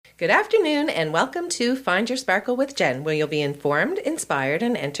Good afternoon and welcome to Find Your Sparkle with Jen, where you'll be informed, inspired,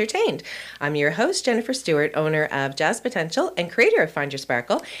 and entertained. I'm your host, Jennifer Stewart, owner of Jazz Potential and creator of Find Your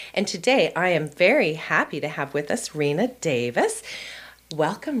Sparkle. And today I am very happy to have with us Rena Davis.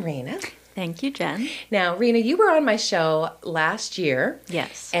 Welcome, Rena. Thank you, Jen. Now, Rena, you were on my show last year.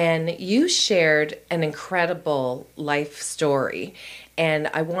 Yes. And you shared an incredible life story. And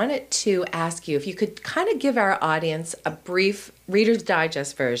I wanted to ask you if you could kind of give our audience a brief Reader's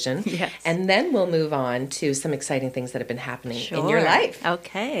Digest version. Yes. And then we'll move on to some exciting things that have been happening in your life.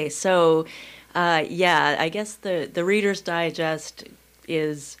 Okay. So, I guess the Reader's Digest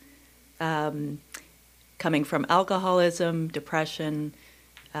is coming from alcoholism, depression,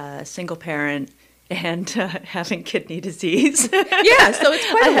 single parent, and having kidney disease. Yeah, so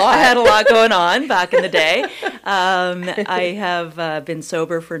it's quite a lot. I had a lot going on back in the day. I have been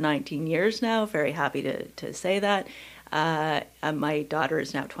sober for 19 years now. Very happy to say that. My daughter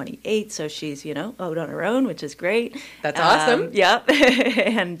is now 28, so she's, out on her own, which is great. That's awesome. Yep.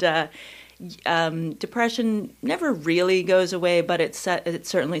 And depression never really goes away, but it's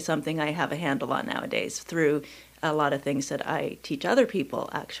certainly something I have a handle on nowadays through a lot of things that I teach other people,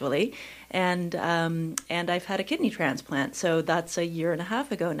 actually. And I've had a kidney transplant. So that's a year and a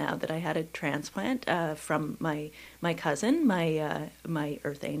half ago now that I had a transplant from my cousin, my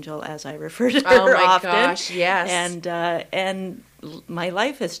earth angel, as I refer to her often. Oh my gosh, yes. And my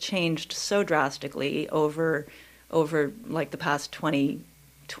life has changed so drastically over like the past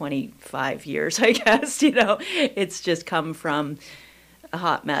 25 years, I guess. It's just come from a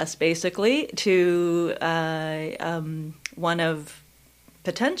hot mess, basically, to one of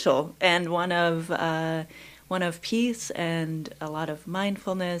potential and one of peace and a lot of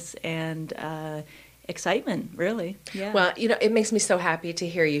mindfulness and excitement, really. Yeah. Well, it makes me so happy to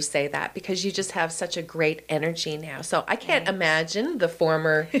hear you say that because you just have such a great energy now. So I can't imagine the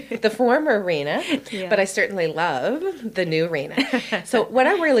former Rena, Yeah. but I certainly love the new Rena. So what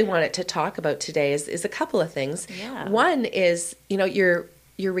I really wanted to talk about today is a couple of things. Yeah. One is,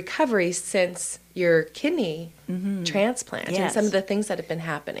 your recovery since your kidney transplant and Yes. some of the things that have been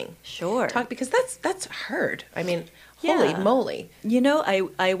happening. Sure. Because that's hard. I mean, holy Yeah. moly.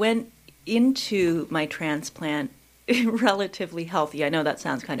 I went into my transplant relatively healthy. I know that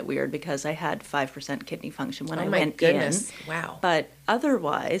sounds kind of weird because I had 5% kidney function when I went in. Oh my goodness. Wow. But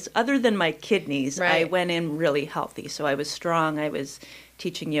otherwise, other than my kidneys, I Right. went in really healthy. So I was strong. I was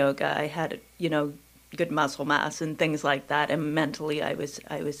teaching yoga. I had, good muscle mass and things like that. And mentally, I was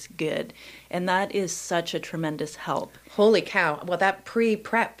good. And that is such a tremendous help. Holy cow. Well, that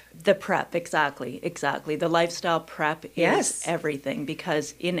pre-prep. The prep, exactly. The lifestyle prep is Yes. everything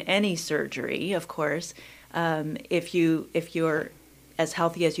because in any surgery, of course, if you're as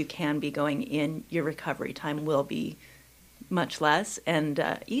healthy as you can be going in, your recovery time will be much less and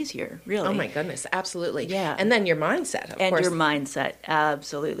easier, really. Oh my goodness, absolutely. Yeah. And then your mindset, of and course. your mindset,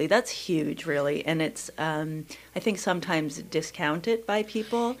 absolutely. That's huge, really. And it's, I think sometimes discounted by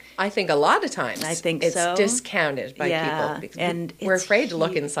people. I think a lot of times I think it's so. discounted by Yeah, people. Because and we're it's afraid to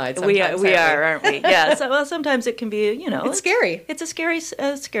look huge. inside sometimes. We are, aren't we? Yeah. So, well, sometimes it can be, It's scary. It's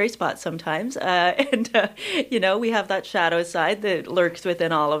a scary spot sometimes. We have that shadow side that lurks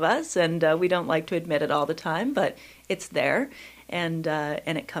within all of us, and we don't like to admit it all the time, but it's there, and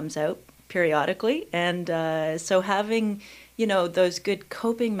it comes out periodically. And so having, those good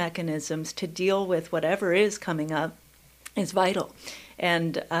coping mechanisms to deal with whatever is coming up is vital.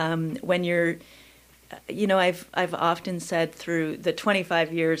 And when you're, I've often said through the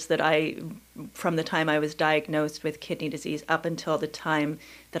 25 years that from the time I was diagnosed with kidney disease up until the time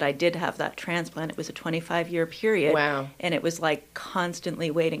that I did have that transplant, it was a 25-year period. Wow. And it was like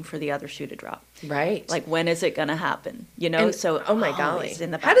constantly waiting for the other shoe to drop. Right. Like, when is it going to happen? And, So oh my golly. always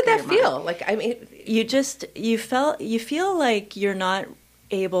in the back How did of that your feel? mind. Like, I mean, You feel like you're not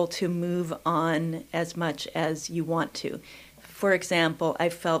able to move on as much as you want to. For example, I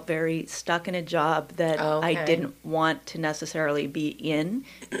felt very stuck in a job that I didn't want to necessarily be in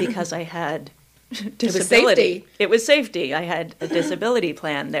because I had disability. It was safety. I had a disability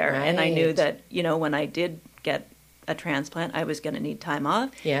plan there, and I knew Right. that, when I did get a transplant, I was going to need time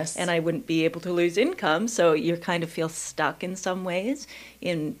off. Yes. And I wouldn't be able to lose income, so you kind of feel stuck in some ways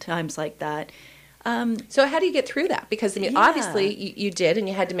in times like that. So how do you get through that? Because obviously you did, and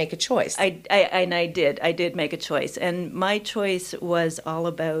you had to make a choice. I did make a choice, and my choice was all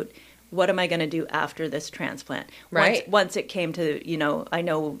about what am I going to do after this transplant. Right. Once it came to, I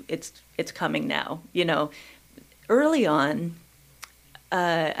know it's coming now. Early on,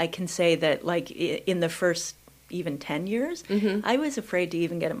 I can say that like in the first even 10 years, I was afraid to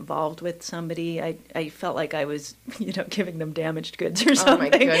even get involved with somebody. I felt like I was, giving them damaged goods or something. Oh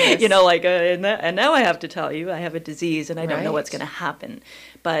my goodness. And now I have to tell you, I have a disease and I don't know what's going to happen.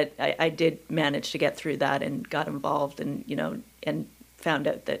 But I did manage to get through that and got involved and, and found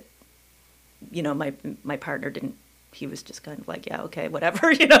out that, my partner didn't. He was just kind of like, yeah, okay, whatever,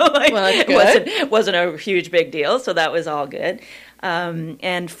 Well, it wasn't a huge big deal, so that was all good.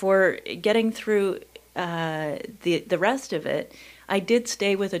 And for getting through the rest of it, I did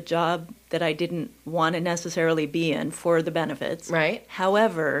stay with a job that I didn't want to necessarily be in for the benefits. Right.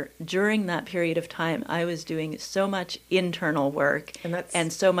 However, during that period of time, I was doing so much internal work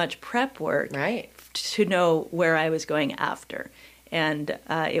and so much prep work to know where I was going after. And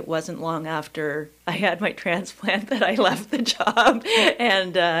it wasn't long after I had my transplant that I left the job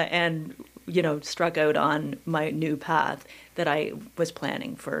and struck out on my new path that I was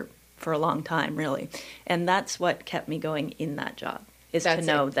planning for a long time, really. And that's what kept me going in that job, is to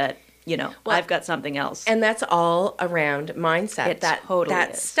know that, I've got something else. And that's all around mindset.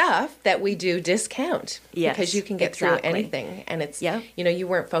 That stuff that we do discount. Yes, because you can get through anything. And it's, you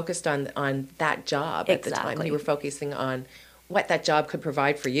weren't focused on that job at the time. You were focusing on what that job could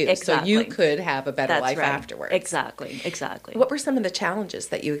provide for you. So you could have a better life afterwards. Exactly. What were some of the challenges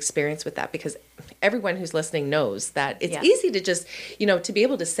that you experienced with that? Because everyone who's listening knows that it's easy to just, to be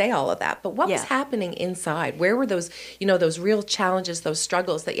able to say all of that. But what was happening inside? Where were those, those real challenges, those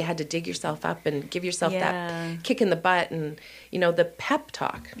struggles that you had to dig yourself up and give yourself that kick in the butt and, the pep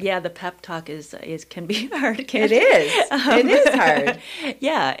talk? Yeah, the pep talk can be hard. It is. It is hard.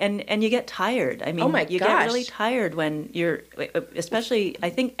 Yeah, and you get tired. I mean, you get really tired when you're, especially,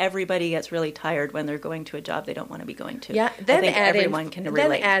 I think everybody gets really tired when they're going to a job they don't want to be going to. Yeah, then everyone can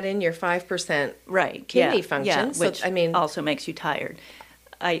relate. Then add in your 5% kidney function. Yeah, which also makes you tired.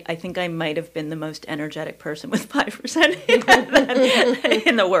 I think I might have been the most energetic person with 5%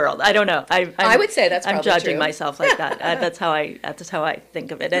 in the world. I don't know. I would say that's probably I'm judging true. myself like that. That's how I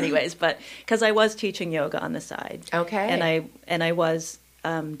think of it, anyways. But because I was teaching yoga on the side, okay, and I was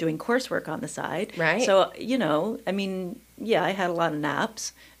doing coursework on the side, right? So I had a lot of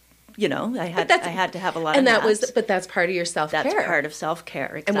naps. I had to have a lot of naps. But that's part of your self-care. That's part of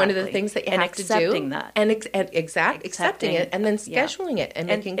self-care, exactly. And one of the things that you have to do. Accepting that. And accepting it, and then scheduling it and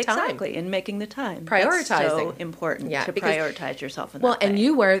making time. Exactly, and making the time. Prioritizing. That's so important to prioritize yourself in that way. And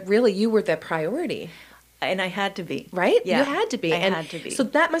you were the priority. And I had to be. Right? Yeah. You had to be. I had to be. So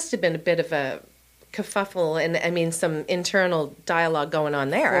that must have been a bit of a kerfuffle and some internal dialogue going on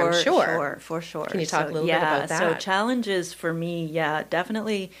there, I'm sure. For sure. Can you talk a little bit about that? So challenges for me,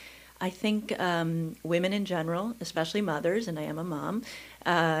 definitely. I think women in general, especially mothers, and I am a mom,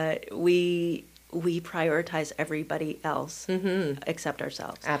 we prioritize everybody else except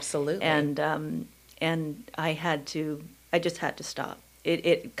ourselves. Absolutely. And I just had to stop.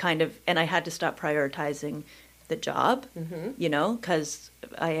 It kind of, and I had to stop prioritizing the job, because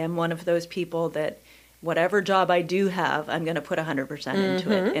I am one of those people that whatever job I do have, I'm going to put 100%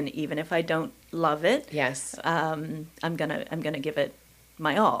 into it, and even if I don't love it, I'm gonna give it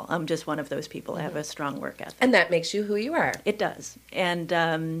my all. I'm just one of those people. I have a strong work ethic. And that makes you who you are. It does.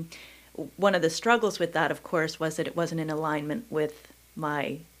 And one of the struggles with that, of course, was that it wasn't in alignment with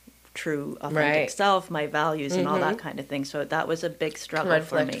my true authentic self, my values, and all that kind of thing. So that was a big struggle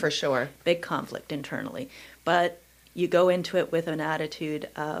for me. For sure. Big conflict internally. But you go into it with an attitude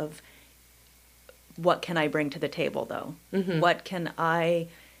of, what can I bring to the table, though? What can I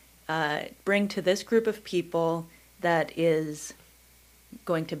bring to this group of people that is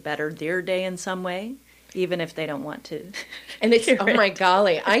going to better their day in some way, even if they don't want to. And it's, oh my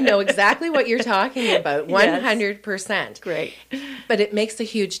golly, I know exactly what you're talking about, 100%. Great. But it makes a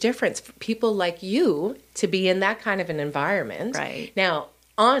huge difference for people like you to be in that kind of an environment. Right. Now,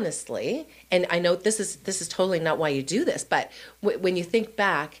 honestly, and I know this is totally not why you do this, but when you think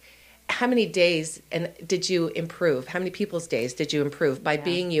back, how many days did you improve? How many people's days did you improve by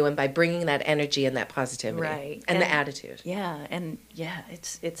being you and by bringing that energy and that positivity and the attitude? Yeah, and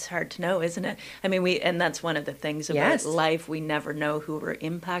it's hard to know, isn't it? I mean, and that's one of the things about life. We never know who we're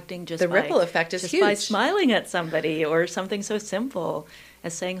impacting. Just the ripple effect is huge. By smiling at somebody, or something so simple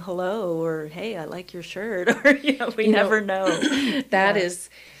as saying hello, or hey, I like your shirt, or we never know. That is.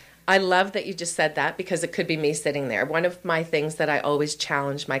 I love that you just said that, because it could be me sitting there. One of my things that I always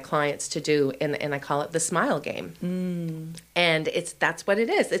challenge my clients to do, and I call it the smile game. And that's what it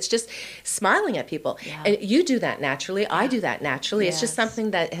is. It's just smiling at people. Yeah. And you do that naturally. I do that naturally. It's just Yes.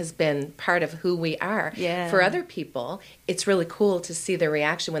 something that has been part of who we are. Yeah. For other people, it's really cool to see their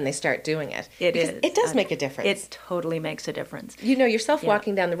reaction when they start doing it. It Because is. It does make a difference. It totally makes a difference. You know yourself Yeah.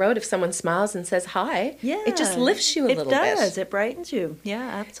 walking down the road, if someone smiles and says hi, Yeah. it just lifts you a little bit. It does. It brightens you. Yeah,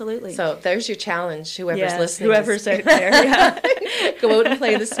 absolutely. So there's your challenge, whoever's Yes, listening. whoever's out there. Yeah. Go out and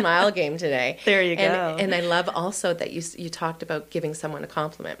play the smile game today. There you And, go. and I love also that you talked about giving someone a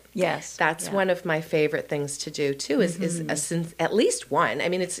compliment. Yes. That's Yeah. one of my favorite things to do too. Is at least one. I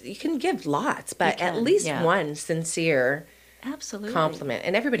mean, you can give lots, but at can, least yeah. one sincere Absolutely. compliment,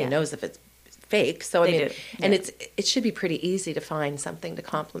 and everybody Yeah. knows if it's fake. So I They mean, do, and yeah. it should be pretty easy to find something to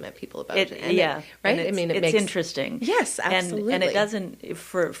compliment people about. It, And yeah, right. And I mean, it it's makes interesting. Yes, absolutely. And it doesn't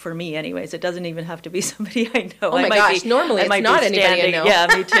for me, anyways. It doesn't even have to be somebody I know. Oh my gosh, normally I it's might not be anybody I standing, know. Yeah,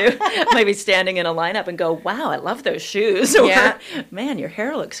 me too. I might be standing in a lineup and go, "Wow, I love those shoes." Or, Yeah. "Man, your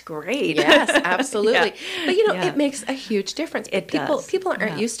hair looks great." Yes, absolutely. Yeah. But you know, Yeah. it makes a huge difference. But It does. people aren't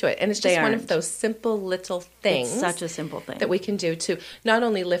Yeah. used to it, and it's They just one of aren't. those simple little things It's such a simple thing. that we can do to not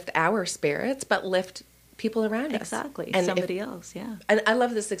only lift our spirits, but lift people around us. exactly And somebody else. Yeah. And I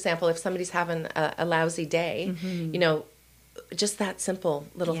love this example. If somebody's having a lousy day, you know, just that simple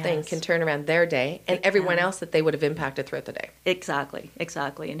little thing Yes. can turn around their day and It everyone can. else that they would have impacted throughout the day. Exactly.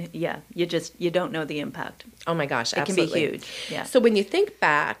 And yeah, you don't know the impact. Oh my gosh, It absolutely. can be huge. Yeah. So when you think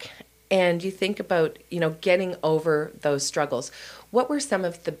back and you think about, you know, getting over those struggles, what were some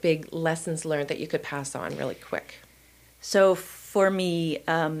of the big lessons learned that you could pass on really quick? So for me,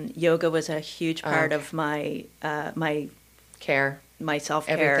 yoga was a huge part Okay. of my Care. my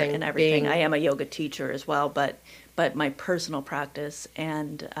self-care Everything and everything. being- I am a yoga teacher as well, but my personal practice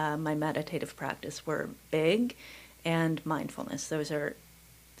and my meditative practice were big, and mindfulness. Those are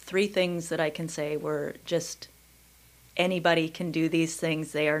three things that I can say were just anybody can do these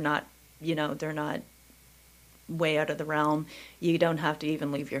things. They are not, they're not way out of the realm. You don't have to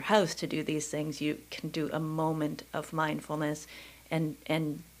even leave your house to do these things. You can do a moment of mindfulness and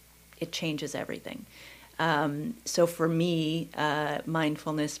it changes everything. So for me,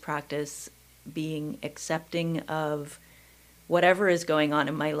 mindfulness practice being accepting of whatever is going on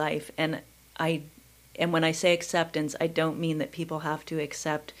in my life. And when I say acceptance, I don't mean that people have to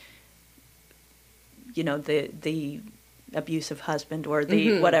accept, the abusive husband or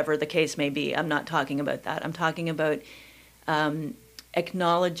the whatever the case may be. I'm not talking about that. I'm talking about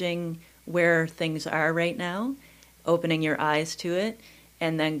acknowledging where things are right now, opening your eyes to it,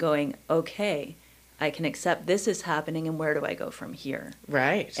 and then going, okay, I can accept this is happening, and where do I go from here?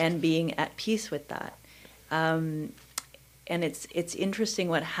 Right. And being at peace with that. And it's interesting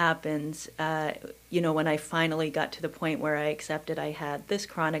what happens, when I finally got to the point where I accepted I had this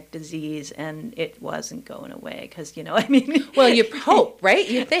chronic disease and it wasn't going away because, Well, you hope, right?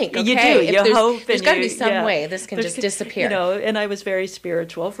 You think, okay, you do. if You hope. There's and got to be you- some yeah. way this can just disappear. And I was very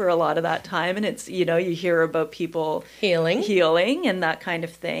spiritual for a lot of that time. And it's, you hear about people Healing. and that kind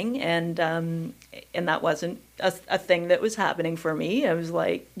of thing. And that wasn't a thing that was happening for me. I was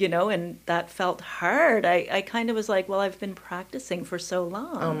like, and that felt hard. I kind of was like, well, I've been practicing for so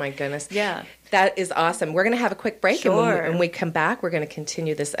long. Oh my goodness. Yeah. That is awesome. We're going to have a quick break. Sure. And when we come back, we're going to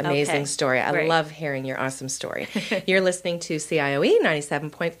continue this amazing Okay. story. I Great. love hearing your awesome story. You're listening to CIOE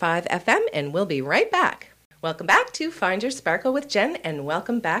 97.5 FM, and we'll be right back. Welcome back to Find Your Sparkle with Jen, and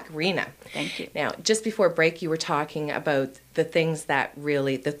welcome back, Rena. Thank you. Now, just before break, you were talking about the things that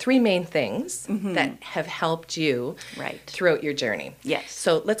really, the three main things that have helped you Right. throughout your journey. Yes.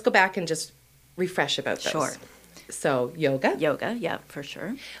 So let's go back and just refresh about those. Sure. So yoga. Yoga, yeah, for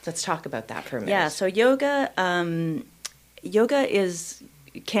sure. Let's talk about that for a minute. Yeah, so yoga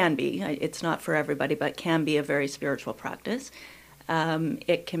can be, it's not for everybody, but can be a very spiritual practice.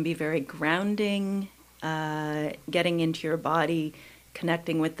 It can be very grounding, getting into your body,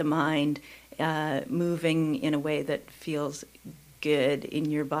 connecting with the mind, moving in a way that feels good in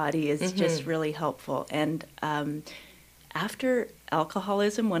your body is just really helpful. And after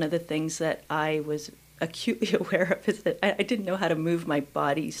alcoholism, one of the things that I was acutely aware of is that I didn't know how to move my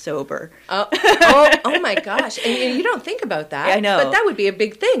body sober. Oh my gosh. And you don't think about that. I know. But that would be a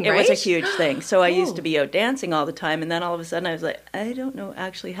big thing, It right? was a huge thing. So I used Oh. to be out dancing all the time, and then all of a sudden I was like, I don't know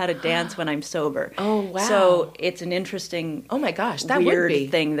actually how to dance when I'm sober. Oh, wow. So it's an interesting, Oh my gosh, that weird would be.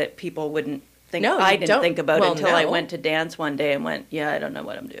 thing that people wouldn't think. No, I you didn't don't- think about well, until I no. went to dance one day and went, yeah, I don't know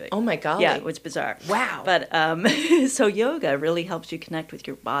what I'm doing. Oh my golly. Yeah, it was bizarre. Wow. But so yoga really helps you connect with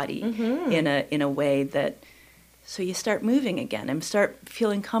your body in a way that. So you start moving again and start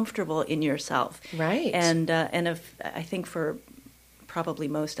feeling comfortable in yourself. Right. And if I think for probably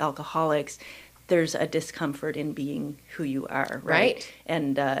most alcoholics, there's a discomfort in being who you are, Right.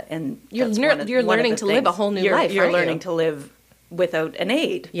 And You're that's you're one of learning the to live a things. whole new You're- life, You're aren't you? learning to live without an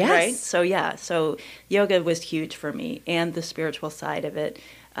aid, Yes. right? So yoga was huge for me, and the spiritual side of it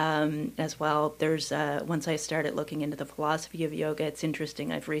as well. There's once I started looking into the philosophy of yoga, it's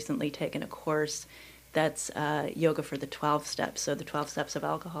interesting. I've recently taken a course that's yoga for the 12 steps. So the 12 steps of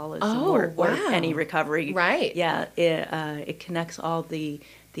alcoholism or wow. any recovery. Right. Yeah, it connects all the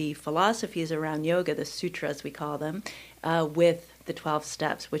philosophies around yoga, the sutras we call them, with the 12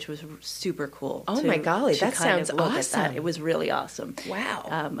 steps, which was super cool. Oh my golly, that kind sounds of look at awesome. that. It was really awesome.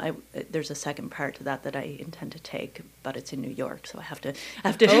 Wow. There's a second part to that I intend to take, but it's in New York, so I have to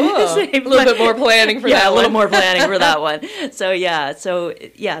Oh, save a little bit more planning for that a little one. more planning for that one. So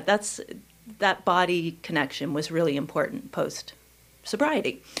that's that body connection was really important post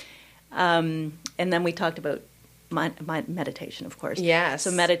sobriety. And then we talked about my meditation, of course. Yes.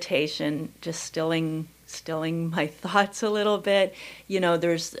 So meditation, just stilling my thoughts a little bit.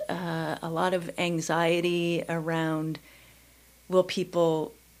 There's a lot of anxiety around, will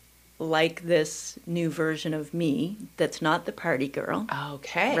people like this new version of me that's not the party girl?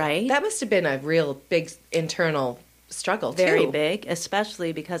 Okay. Right? That must have been a real big internal struggle, too. Very big,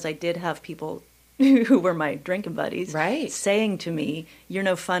 especially because I did have people who were my drinking buddies saying to me, "You're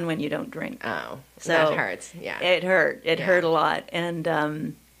no fun when you don't drink." Oh, so that hurts. Yeah. It hurt. It hurt a lot. And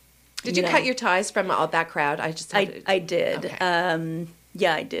did you cut your ties from all that crowd? I did. Okay.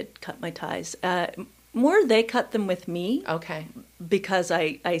 I did cut my ties. More they cut them with me. Okay. Because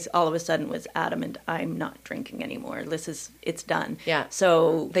I all of a sudden was adamant, I'm not drinking anymore. It's done. Yeah.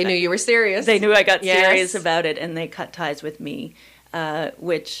 So they knew you were serious. They knew I got serious about it, and they cut ties with me,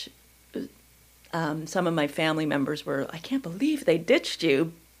 which some of my family members were, I can't believe they ditched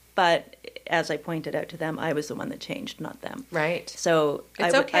you. But as I pointed out to them, I was the one that changed, not them. Right. So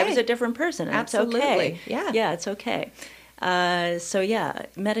it's okay. I was a different person. And Absolutely. It's okay. Yeah. Yeah, it's okay.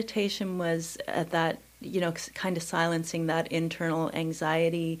 Meditation was that, kind of silencing that internal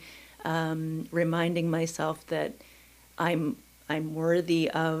anxiety, reminding myself that I'm worthy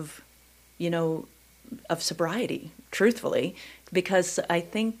of sobriety, truthfully, because I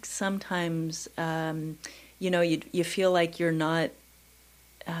think sometimes, you feel like you're not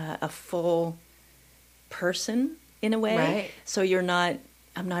a full person in a way. Right. So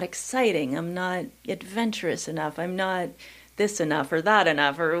I'm not exciting, I'm not adventurous enough, I'm not this enough or that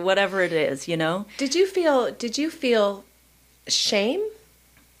enough or whatever it is, Did you feel shame?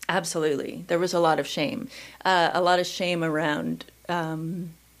 Absolutely. There was a lot of shame. A lot of shame around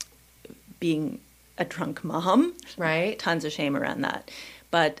being a drunk mom. Right. Tons of shame around that.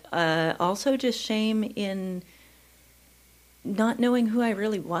 But also just shame in not knowing who I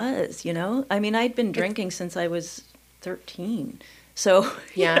really was, I mean, I'd been drinking since I was 13. So,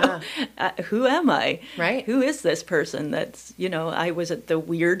 who am I? Right. Who is this person that's, I was the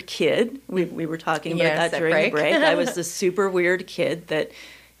weird kid. We were talking about that during the break. I was the super weird kid that,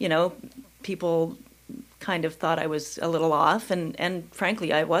 people kind of thought I was a little off. And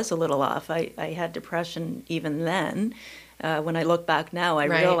frankly, I was a little off. I had depression even then. When I look back now, I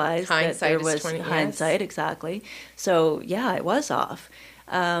realized that there was hindsight, exactly. So, I was off.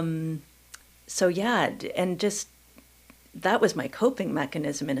 And just that was my coping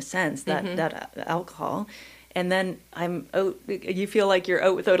mechanism in a sense, that alcohol. And then I'm out, you feel like you're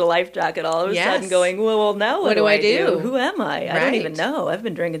out without a life jacket all of a sudden going, well, now what do I do? Who am I? I don't even know. I've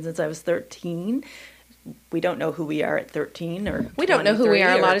been drinking since I was 13. We don't know who we are at 13 or we don't know who we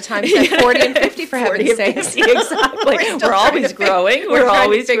are a lot of times at 40 and 50 for heaven's sake. Exactly. We're always growing. We're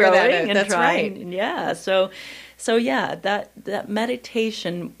always growing and That's trying. Right. Yeah. So that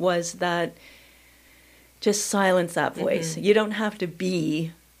meditation was that just silence that voice. You don't have to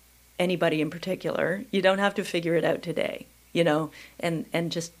be anybody in particular. You don't have to figure it out today,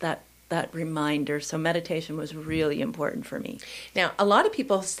 and just that reminder. So meditation was really important for me. Now, a lot of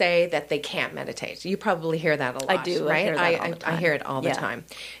people say that they can't meditate. You probably hear that a lot. I do. Right? I hear it all the time.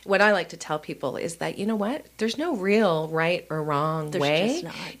 What I like to tell people is that, you know what? There's no real right or wrong way. Just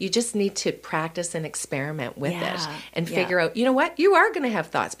not. You just need to practice and experiment with it and Yeah. figure out, you know what? You are going to have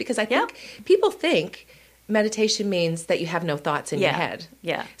thoughts, because I think people think meditation means that you have no thoughts in your head.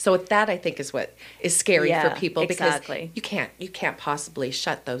 Yeah. So that, I think, is what is scary for people, exactly. because you can't possibly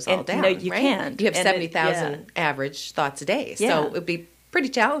shut those all down. No, you can't. You have 70,000 average thoughts a day, so it would be pretty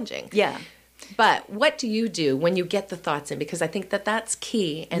challenging. Yeah. But what do you do when you get the thoughts in? Because I think that that's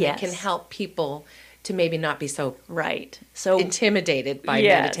key, and it can help people to maybe not be so intimidated by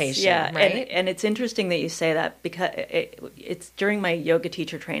meditation. Yeah, right? And it's interesting that you say that, because it's during my yoga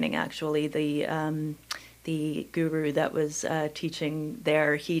teacher training, actually, the guru that was teaching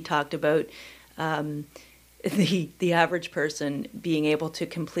there, he talked about the average person being able to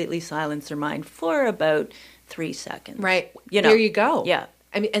completely silence their mind for about 3 seconds. Right. You know, there you go. Yeah.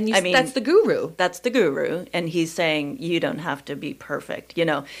 I mean, that's the guru. That's the guru. And he's saying, you don't have to be perfect, you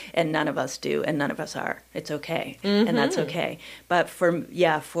know, and none of us do, and none of us are. It's okay. And that's okay. But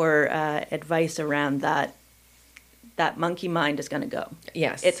for advice around that monkey mind is going to go.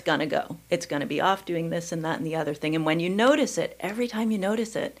 Yes. It's going to go. It's going to be off doing this and that and the other thing. And when you notice it, every time you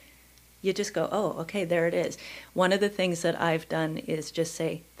notice it, you just go, oh, okay, there it is. One of the things that I've done is just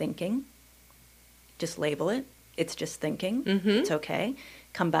say thinking. Just label it. It's just thinking. It's okay.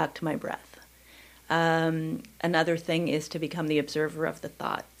 Come back to my breath. Another thing is to become the observer of the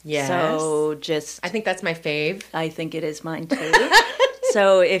thought. Yes. So I think that's my fave. I think it is mine too.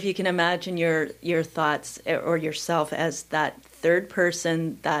 So if you can imagine your thoughts or yourself as that third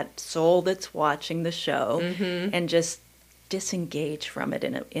person, that soul that's watching the show, and just disengage from it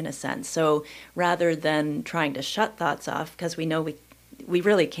in a sense. So rather than trying to shut thoughts off, because we know we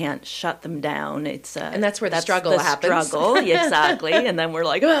really can't shut them down. And that's where the struggle happens. Struggle, exactly. And then we're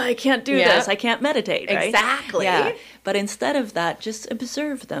like, oh, I can't do this. I can't meditate, right? Exactly. Yeah. But instead of that, just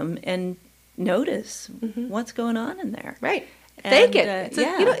observe them and notice what's going on in there. Right. Thank it.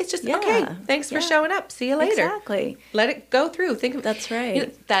 It's just, okay, thanks for showing up. See you later. Exactly. Let it go through. Think of that's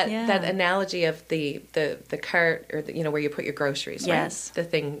right. That analogy of the cart, or where you put your groceries. Yes. Right? The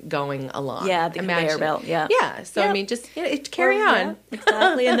thing going along. Yeah, the conveyor belt. Yeah. Yeah. So I mean, just carry on. Yeah,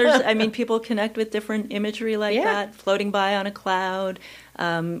 exactly. And there's, people connect with different imagery like that, floating by on a cloud,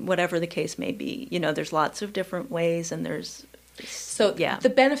 whatever the case may be. There's lots of different ways, and there's. So the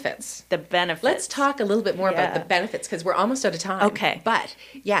benefits. Let's talk a little bit more about the benefits, because we're almost out of time. Okay. But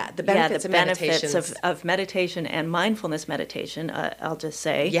the benefits of meditation. of meditation and mindfulness meditation, I'll just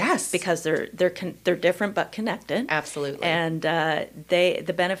say. Yes. Because they're different but connected. Absolutely. And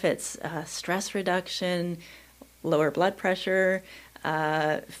the benefits, stress reduction, lower blood pressure,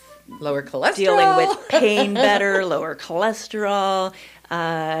 lower cholesterol. Dealing with pain better, lower cholesterol,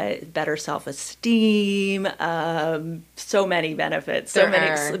 better self-esteem, so many benefits,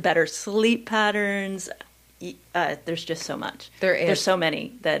 better sleep patterns. There's just so much. There's so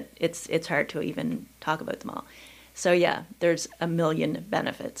many that it's hard to even talk about them all. So there's a million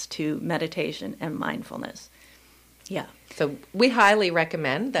benefits to meditation and mindfulness. Yeah. So we highly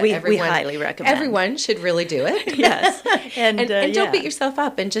recommend that everyone should really do it. Yes. And don't beat yourself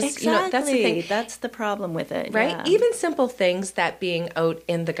up, and just, exactly. That's the thing. That's the problem with it. Right? Yeah. Even simple things, that being out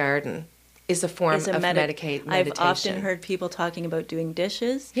in the garden is a form of meditation. I've often heard people talking about doing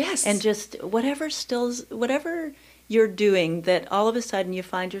dishes. Yes. And just whatever you're doing, that all of a sudden you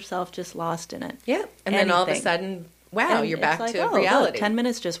find yourself just lost in it. Yeah. And then all of a sudden, wow, you're back to reality. Look, 10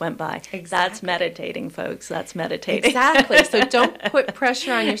 minutes just went by. Exactly. That's meditating, folks. That's meditating. Exactly. So don't put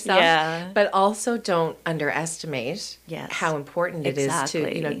pressure on yourself, but also don't underestimate how important it is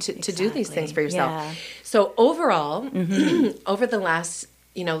to do these things for yourself. Yeah. So overall, over the last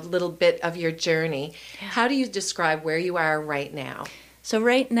little bit of your journey, how do you describe where you are right now? So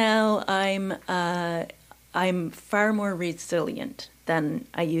right now, I'm far more resilient than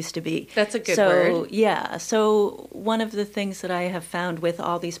I used to be. That's a good word. Yeah. So one of the things that I have found with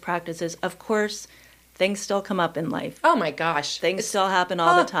all these practices, of course, things still come up in life. Oh my gosh. Things still happen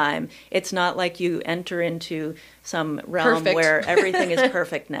all the time. It's not like you enter into some realm where everything is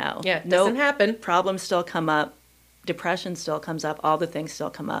perfect now. Yeah, it doesn't happen. Problems still come up. Depression still comes up. All the things still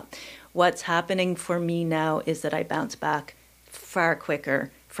come up. What's happening for me now is that I bounce back far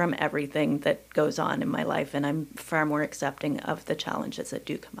quicker from everything that goes on in my life, and I'm far more accepting of the challenges that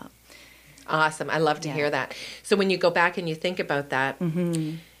do come up. Awesome. I love to hear that. So when you go back and you think about that,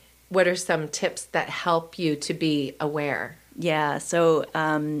 what are some tips that help you to be aware? Yeah. So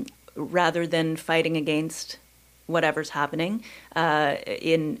rather than fighting against whatever's happening,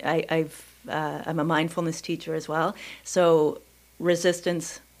 I'm a mindfulness teacher as well. So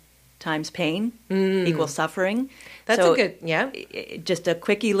resistance times pain equals suffering. That's a good, just a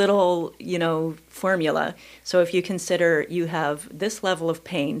quickie little, formula. So if you consider you have this level of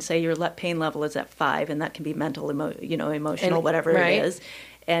pain, say your pain level is at 5, and that can be mental, emotional, whatever it is,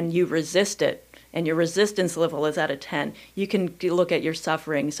 and you resist it, and your resistance level is at a 10, you can look at your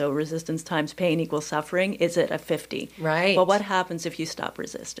suffering. So resistance times pain equals suffering is at a 50. Right. Well, what happens if you stop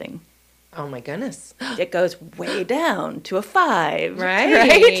resisting? Oh my goodness. It goes way down to a 5.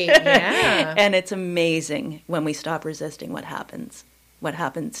 Right? Yeah. And it's amazing when we stop resisting what happens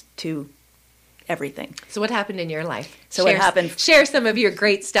to everything. So what happened in your life? Share some of your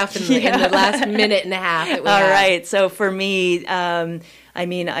great stuff in the last minute and a half that we have. All right. So for me,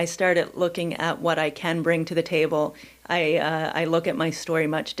 I started looking at what I can bring to the table. I look at my story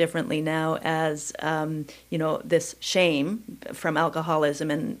much differently now as, this shame from alcoholism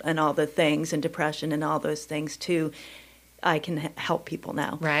and all the things, and depression and all those things too. I can help people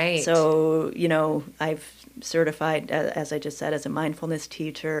now. Right. So, I've certified, as I just said, as a mindfulness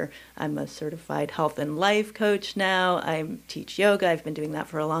teacher. I'm a certified health and life coach now. I teach yoga. I've been doing that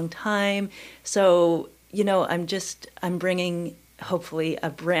for a long time. So, I'm bringing hopefully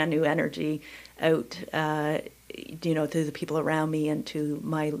a brand new energy out, to the people around me and to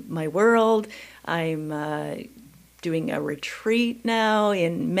my world. I'm doing a retreat now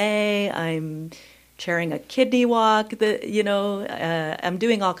in May. I'm chairing a kidney walk. I'm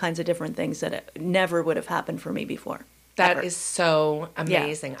doing all kinds of different things that never would have happened for me before. That is so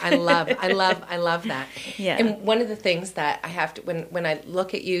amazing. Yeah. I love that. Yeah. And one of the things that I have to, when I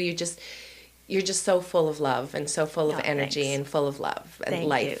look at you, you're just so full of love and so full of energy and full of love and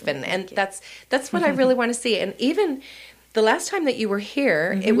life. And that's what I really want to see. And even the last time that you were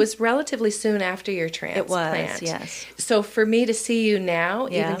here, it was relatively soon after your transplant. It was, yes. So for me to see you now,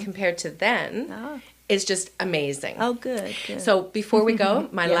 even compared to then, is just amazing. Oh, good. So before we go,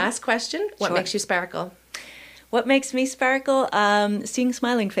 my last question, what makes you sparkle? What makes me sparkle? Seeing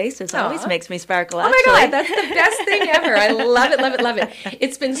smiling faces always makes me sparkle, actually. Oh my God, that's the best thing ever. I love it.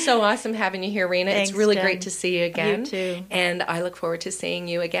 It's been so awesome having you here, Rena. Thanks, it's really Jen. great to see you again. You too. And I look forward to seeing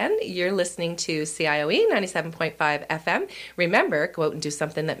you again. You're listening to CIOE 97.5 FM. Remember, go out and do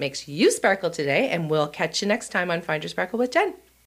something that makes you sparkle today, and we'll catch you next time on Find Your Sparkle with Jen.